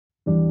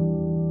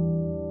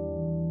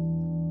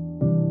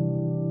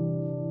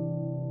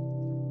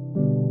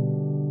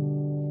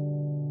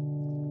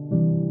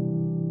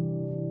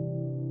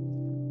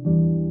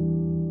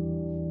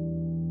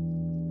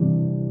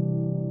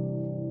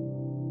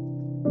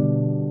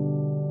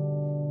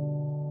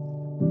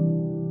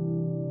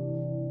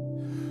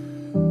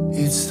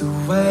It's the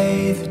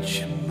way that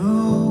you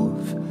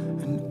move,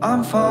 and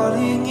I'm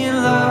falling in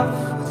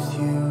love with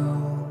you.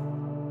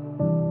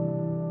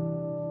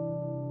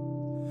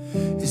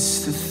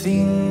 It's the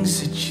things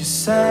that you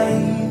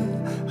say,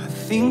 I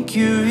think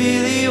you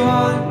really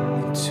want me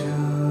to.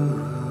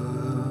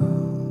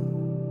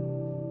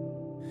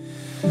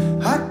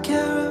 I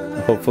can't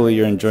remember. Hopefully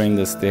you're enjoying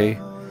this day,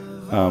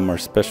 our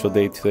special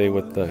day today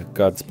with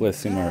God's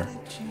blessing our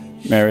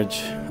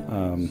marriage,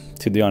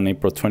 today on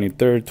April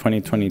 23rd,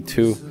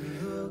 2022.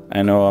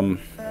 I know I'm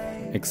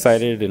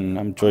excited and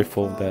I'm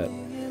joyful that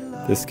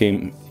this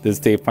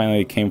day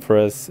finally came for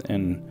us,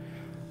 and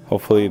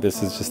hopefully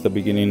this is just the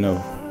beginning of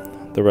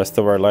the rest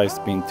of our lives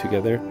being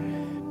together.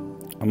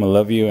 I'm gonna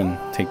love you and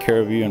take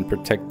care of you and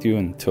protect you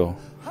until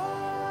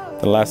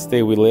the last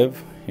day we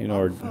live,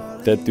 or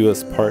death do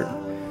us part.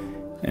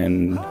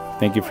 And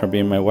thank you for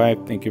being my wife.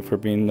 Thank you for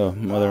being the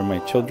mother of my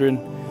children.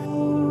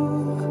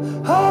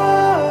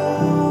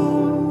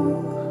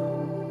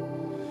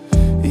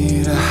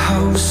 In a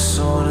house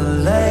on a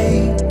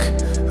lake,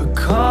 a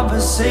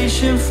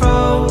conversation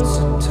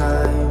frozen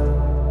time,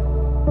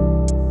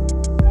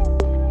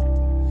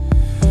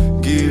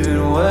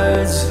 giving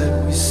words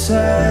that we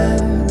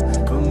said,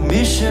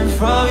 permission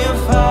from your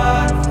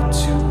father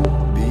to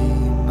be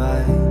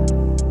mine.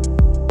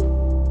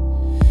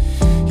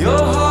 Your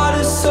heart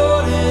is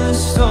sold in a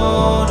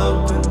stone,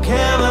 open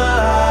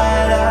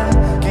candlelight,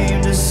 I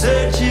came to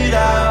search it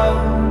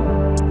out.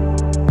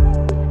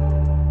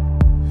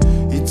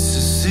 It's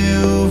a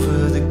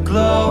silver that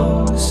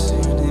glows,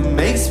 and it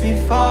makes me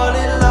fall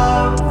in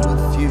love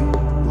with you.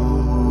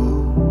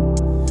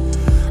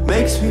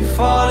 Makes me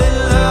fall in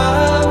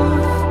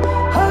love.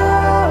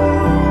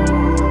 Oh,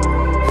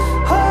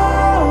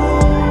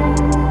 oh,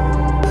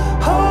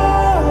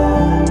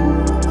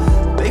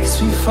 oh.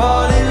 Makes me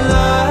fall in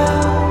love.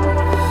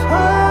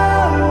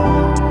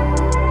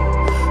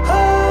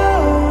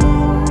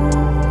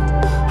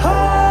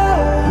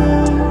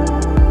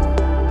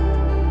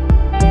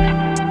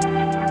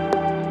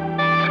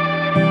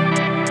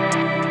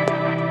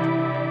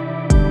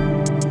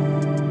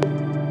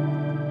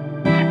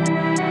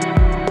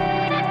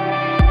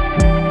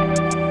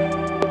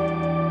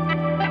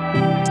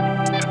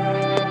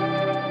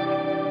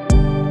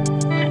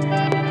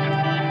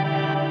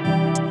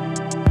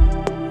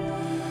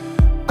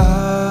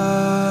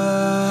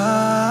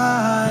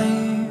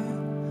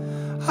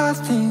 I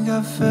think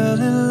I fell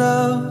in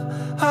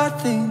love. I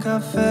think I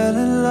fell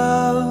in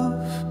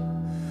love.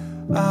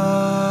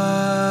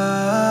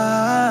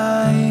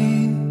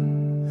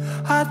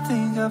 I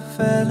think I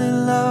fell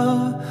in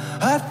love.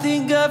 I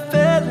think I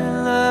fell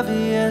in love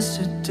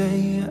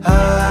yesterday.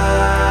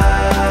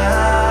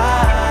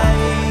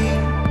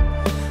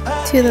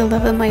 To the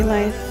love of my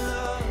life.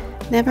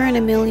 Never in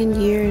a million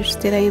years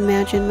did I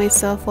imagine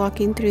myself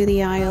walking through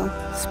the aisle,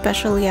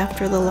 especially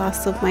after the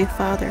loss of my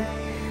father.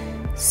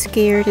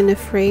 Scared and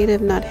afraid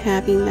of not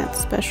having that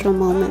special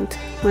moment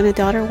when a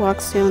daughter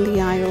walks down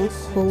the aisle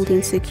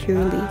holding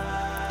securely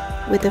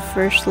with the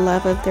first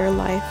love of their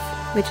life,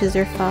 which is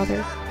their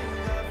father.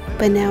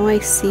 But now I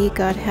see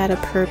God had a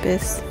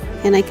purpose,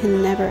 and I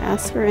can never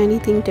ask for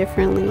anything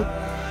differently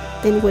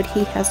than what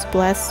He has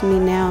blessed me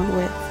now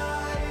with.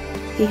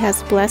 He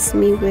has blessed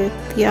me with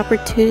the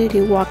opportunity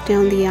to walk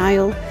down the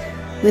aisle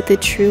with the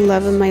true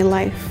love of my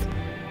life,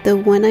 the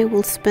one I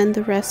will spend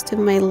the rest of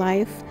my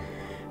life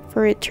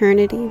for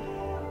eternity,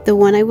 the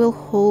one I will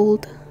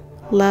hold,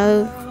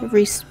 love,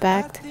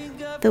 respect,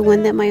 the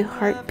one that my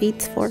heart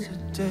beats for. I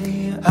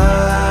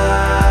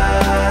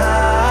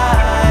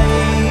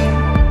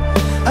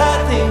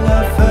think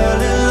I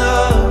fell in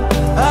love.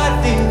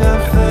 I think I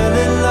fell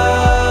in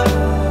love.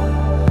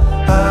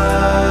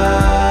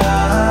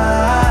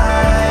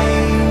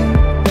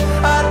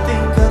 I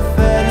think I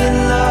fell in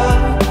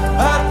love.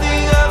 I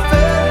think I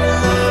fell in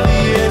love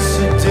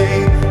yesterday.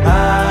 I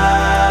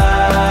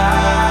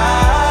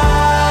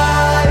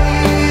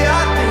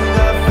think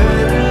I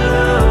fell in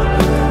love.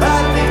 I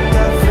think I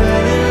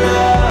fell in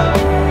love.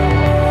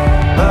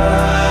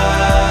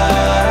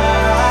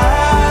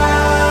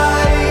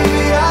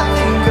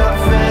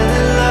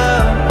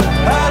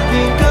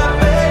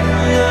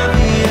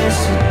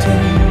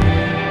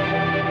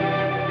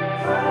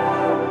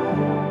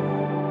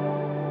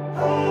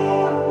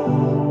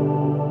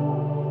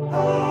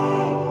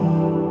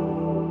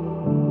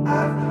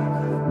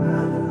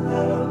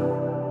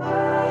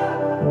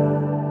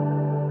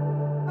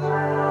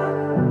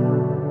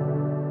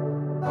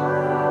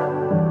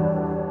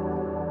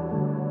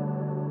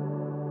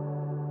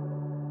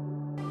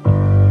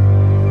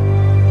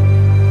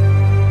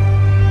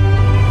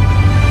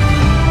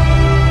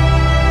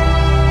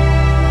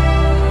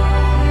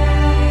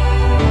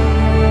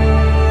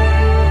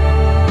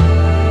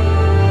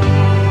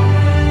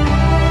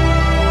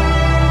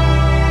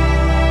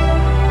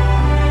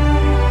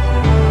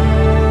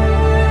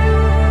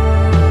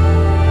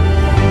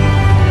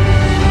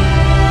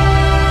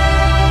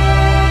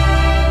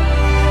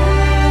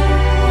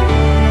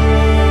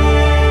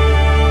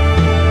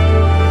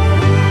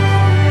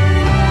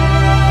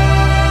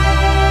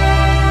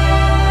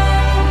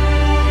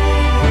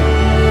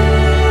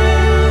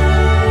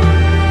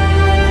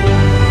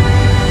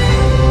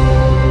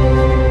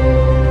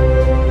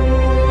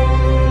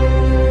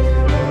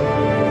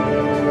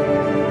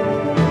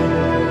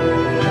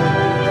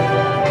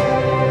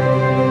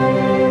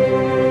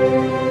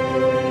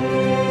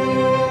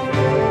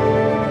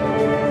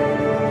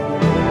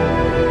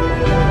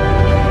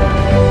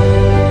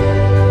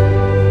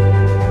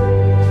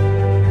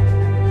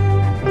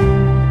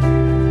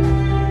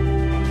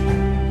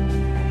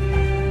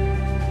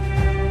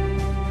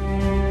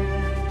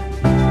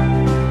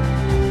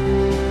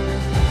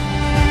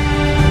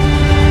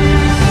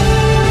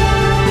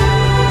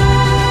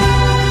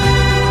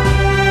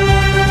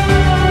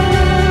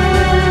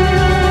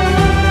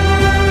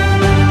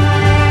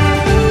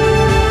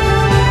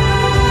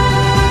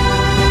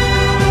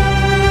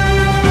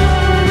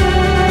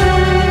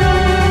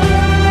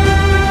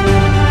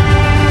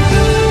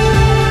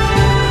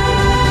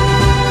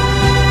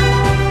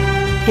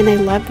 and I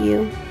love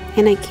you,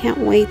 and I can't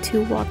wait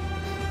to walk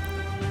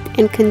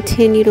and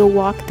continue to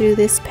walk through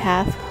this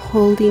path,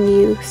 holding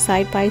you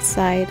side by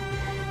side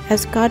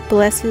as God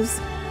blesses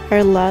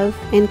our love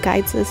and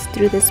guides us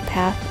through this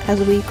path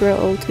as we grow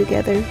old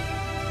together.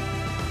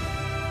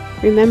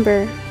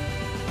 Remember,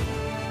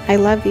 I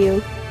love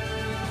you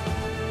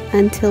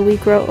until we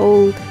grow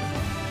old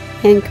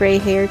and gray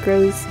hair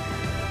grows.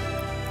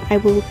 I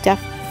will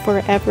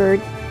forever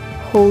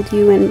hold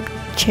you and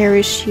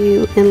cherish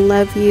you and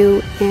love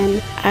you,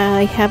 and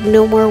I have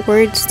no more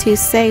words to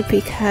say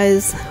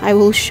because I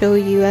will show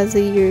you as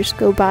the years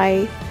go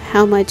by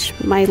how much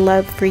my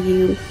love for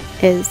you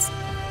is.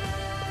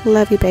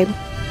 Love you, babe.